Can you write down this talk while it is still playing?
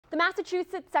The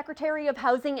Massachusetts Secretary of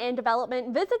Housing and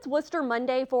Development visits Worcester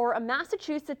Monday for a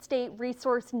Massachusetts State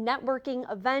Resource Networking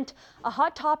event. A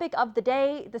hot topic of the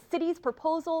day, the city's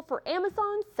proposal for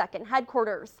Amazon's second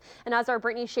headquarters. And as our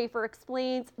Brittany Schaefer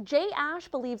explains, Jay Ash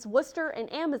believes Worcester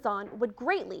and Amazon would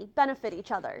greatly benefit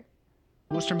each other.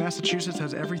 Worcester, Massachusetts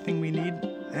has everything we need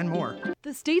and more.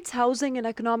 The state's Housing and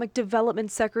Economic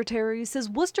Development Secretary says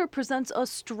Worcester presents a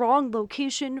strong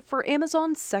location for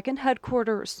Amazon's second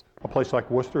headquarters. A place like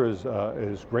Worcester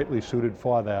is greatly suited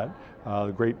for that.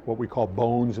 Great, what we call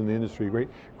bones in the industry,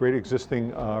 great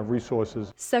existing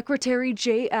resources. Secretary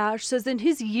Jay Ash says in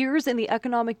his years in the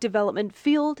economic development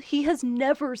field, he has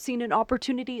never seen an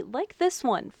opportunity like this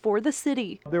one for the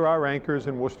city. There are anchors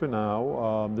in Worcester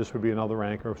now. This would be another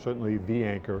anchor, certainly the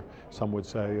anchor, some would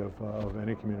say, of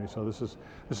any community. So this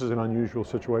is an unusual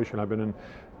situation. I've been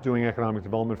doing economic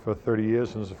development for 30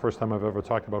 years, and this is the first time I've ever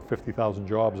talked about 50,000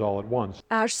 jobs all at once.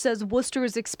 Ash says Worcester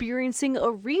is experiencing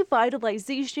a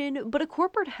revitalization, but a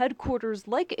corporate headquarters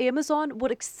like Amazon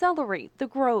would accelerate the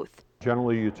growth.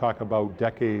 Generally, you talk about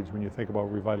decades when you think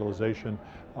about revitalization.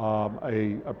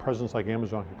 A presence like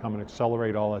Amazon can come and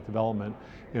accelerate all that development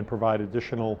and provide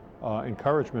additional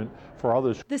encouragement for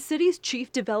others. The city's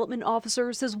chief development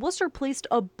officer says Worcester placed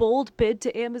a bold bid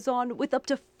to Amazon with up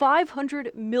to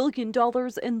 $500 million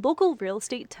in local real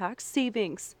estate tax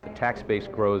savings. The tax base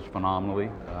grows phenomenally.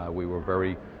 We were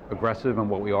very aggressive in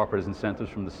what we offered as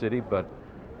incentives from the city, but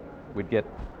we'd get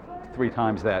 3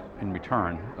 times that in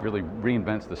return. It really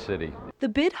reinvents the city. The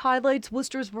bid highlights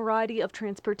Worcester's variety of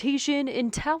transportation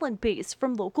and talent base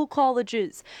from local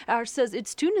colleges. Ash says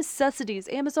it's 2 necessities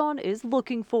Amazon is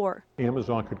looking for.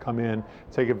 Amazon could come in,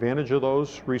 take advantage of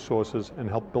those resources, and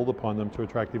help build upon them to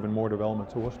attract even more development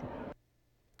to Worcester.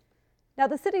 Now,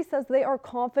 the city says they are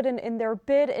confident in their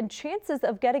bid and chances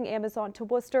of getting Amazon to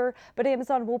Worcester, but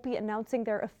Amazon won't be announcing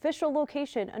their official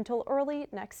location until early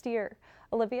next year.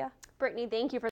 Olivia? Brittany, thank you for